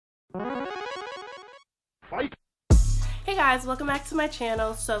Hey guys, welcome back to my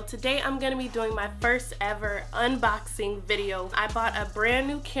channel. So today I'm going to be doing my first ever unboxing video. I bought a brand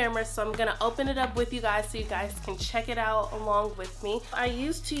new camera, so I'm going to open it up with you guys so you guys can check it out along with me. I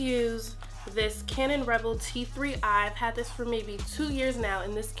used to use this Canon Rebel T6i. I've had this for maybe 2 years now,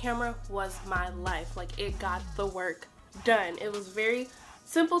 and this camera was my life. Like, it got the work done. It was very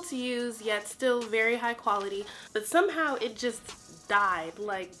simple to use, yet still very high quality, but somehow it just died.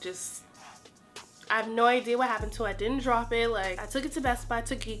 Like, just I have no idea what happened to it. I didn't drop it. Like, I took it to Best Buy,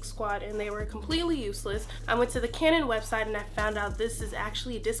 to Geek Squad, and they were completely useless. I went to the Canon website and I found out this is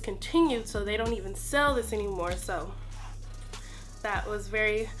actually discontinued, so they don't even sell this anymore. So that was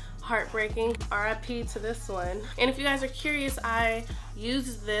very heartbreaking. RIP to this one. And if you guys are curious, I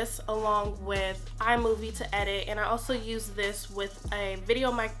use this along with iMovie to edit, and I also use this with a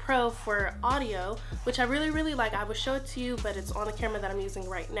Video Mic Pro for audio, which I really like. I would show it to you, but it's on the camera that I'm using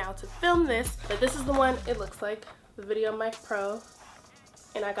right now to film this. But this is the one it looks like, the Video Mic Pro,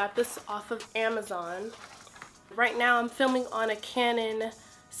 and I got this off of Amazon. Right now I'm filming on a Canon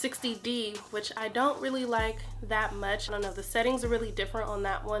 60D, which I don't really like that much. I don't know, the settings are really different on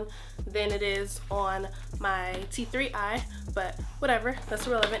that one than it is on my T6i, but whatever, that's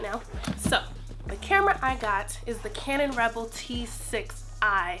irrelevant now. So the camera I got is the Canon Rebel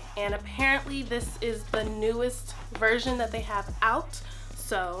T6i, and apparently this is the newest version that they have out,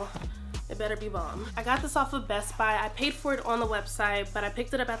 so it better be bomb. I got this off of Best Buy. I paid for it on the website, but I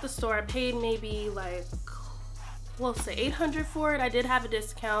picked it up at the store. I paid maybe like, we'll say $800 for it. I did have a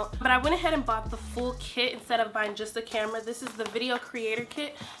discount, but I went ahead and bought the full kit instead of buying just the camera. This is the video creator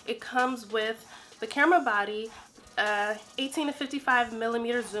kit. It comes with the camera body, 18 to 55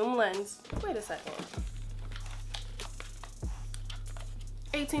 millimeter zoom lens. Wait a second.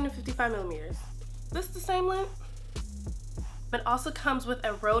 18 to 55 millimeters. This the same lens? It also comes with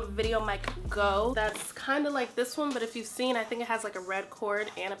a Rode Video Mic Go that's kind of like this one, but if you've seen, I think it has like a red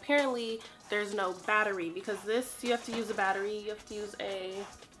cord, and apparently there's no battery, because this, you have to use a battery. You have to use a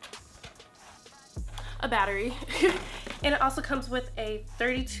battery. And it also comes with a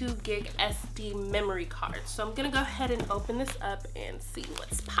 32 gig SD memory card. So I'm gonna go ahead and open this up and see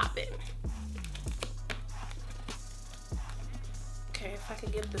what's popping. Okay, if I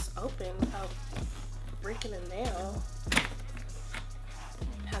could get this open without breaking a nail.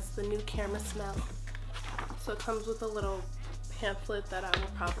 Has the new camera smell. So it comes with a little pamphlet that I will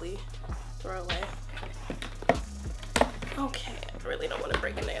probably throw away. Okay, I really don't want to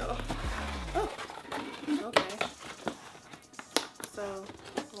break a nail. Oh, okay. So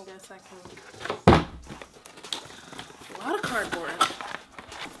I guess I can. A lot of cardboard.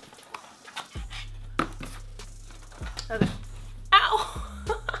 Okay. Ow!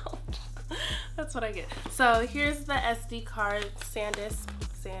 That's what I get. So here's the SD card, SanDisk.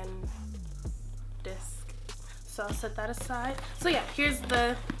 So I'll set that aside. So yeah, here's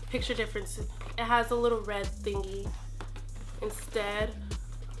the picture difference. It has a little red thingy instead,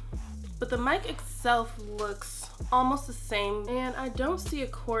 but the mic itself looks almost the same, and I don't see a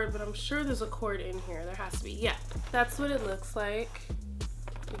cord, but I'm sure there's a cord in here. There has to be. Yeah, that's what it looks like,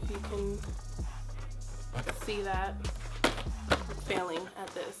 if you can see that. I'm failing at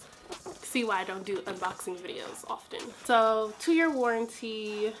this. See why I don't do unboxing videos often. So 2-year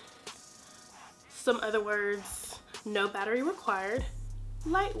warranty, some other words, no battery required,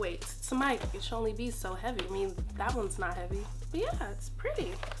 lightweight. It's a mic, it should only be so heavy. I mean, that one's not heavy, but yeah, it's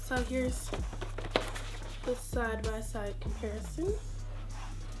pretty. So here's the side-by-side comparison.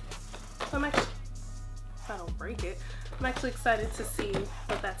 I'm actually, if I don't break it, I'm actually excited to see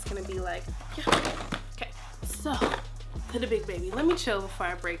what that's gonna be like. Yeah. Okay, so to the big baby. Let me chill before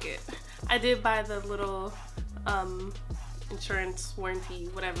I break it. I did buy the little insurance warranty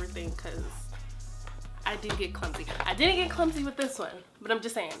whatever thing, because I do get clumsy. I didn't get clumsy with this one, but I'm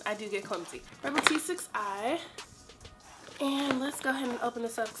just saying, I do get clumsy. Rebel T6i. And let's go ahead and open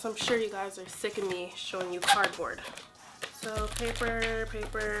this up, because I'm sure you guys are sick of me showing you cardboard. So paper,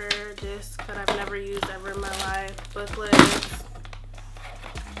 disc that I've never used ever in my life, booklets.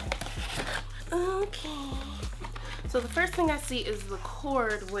 Okay. So the first thing I see is the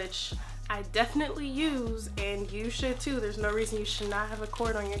cord, which I definitely use, and you should too. There's no reason you should not have a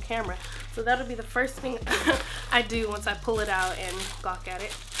cord on your camera. So that'll be the first thing I do once I pull it out and gawk at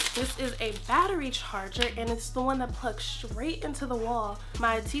it. This is a battery charger, and it's the one that plugs straight into the wall.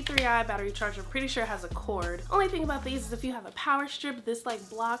 My T6i battery charger, I'm pretty sure, has a cord. Only thing about these is if you have a power strip, this like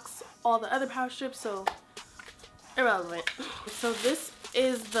blocks all the other power strips, so irrelevant. So this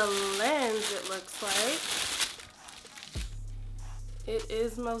is the lens, it looks like. It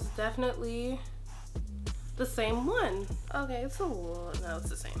is most definitely the same one. Okay, it's a little, no, it's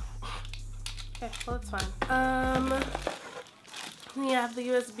the same. Okay, well, it's fine. We have the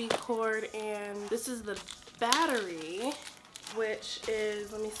USB cord, and this is the battery, which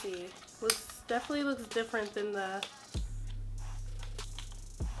is, let me see, definitely looks different than the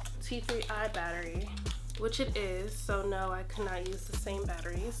T6i battery, which it is. So no, I could not use the same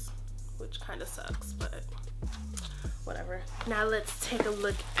batteries, which kind of sucks, but whatever. Now let's take a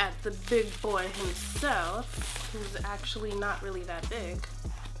look at the big boy himself, who's actually not really that big.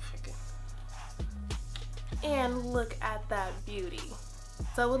 And look at that beauty.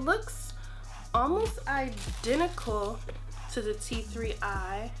 So it looks almost identical to the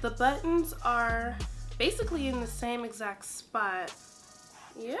T6i. The buttons are basically in the same exact spot.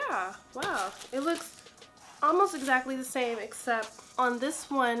 Yeah, wow. It looks almost exactly the same, except on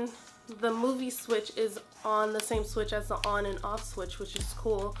this one, the movie switch is on the same switch as the on and off switch, which is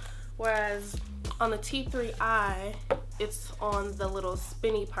cool. Whereas on the T6i, it's on the little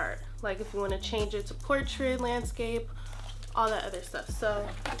spinny part. Like if you want to change it to portrait, landscape, all that other stuff. So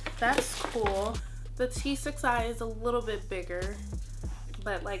that's cool. The T6i is a little bit bigger,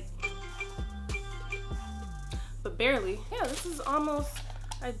 but barely. Yeah, this is almost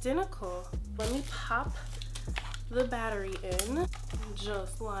identical. Let me pop the battery in,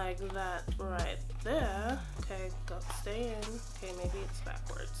 just like that right there. Okay, go stay in. Okay, maybe it's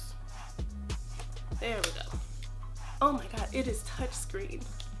backwards. There we go. Oh my god, it is touchscreen.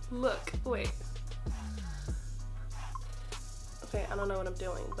 Look, wait. Okay, I don't know what I'm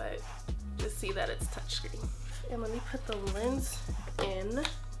doing, but just see that it's touchscreen. And let me put the lens in. I'm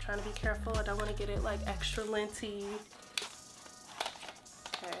trying to be careful. I don't want to get it like extra linty.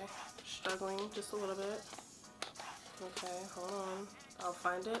 Okay, struggling just a little bit. Okay, hold on. I'll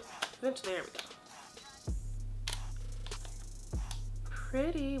find it. Eventually, there we go.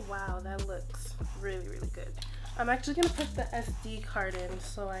 Pretty. Wow, that looks really, really good. I'm actually gonna put the SD card in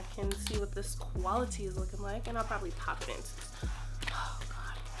so I can see what this quality is looking like, and I'll probably pop it into this. Oh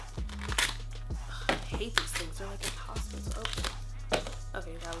god. I hate these things. They're like impossible to open.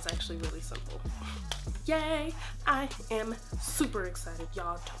 Okay, that was actually really simple. Yay! I am super excited.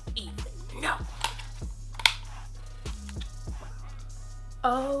 Y'all don't even know.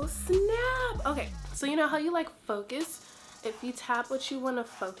 Oh snap! Okay, so you know how you like focus? If you tap what you want to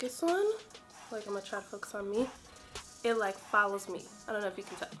focus on, like I'm gonna try to focus on me, it like follows me. I don't know if you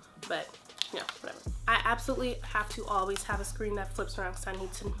can tell, but you know, whatever. I absolutely have to always have a screen that flips around because I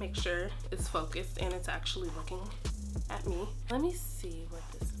need to make sure it's focused and it's actually looking at me. Let me see what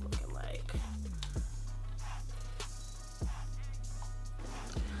this is looking like.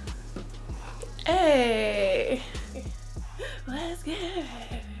 Hey! Let's get it.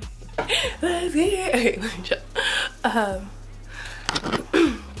 Let's get it. Okay, let me check.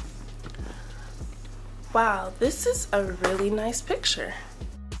 Wow, this is a really nice picture.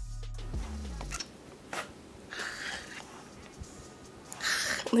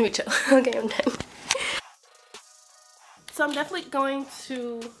 Let me chill. Okay, I'm done. So I'm definitely going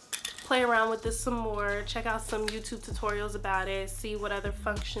to play around with this some more, check out some YouTube tutorials about it, see what other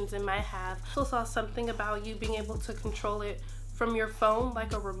functions it might have. I also saw something about you being able to control it from your phone,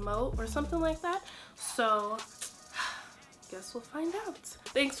 like a remote or something like that. So guess we'll find out.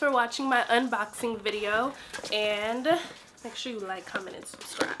 Thanks for watching my unboxing video, and make sure you like, comment, and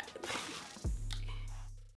subscribe.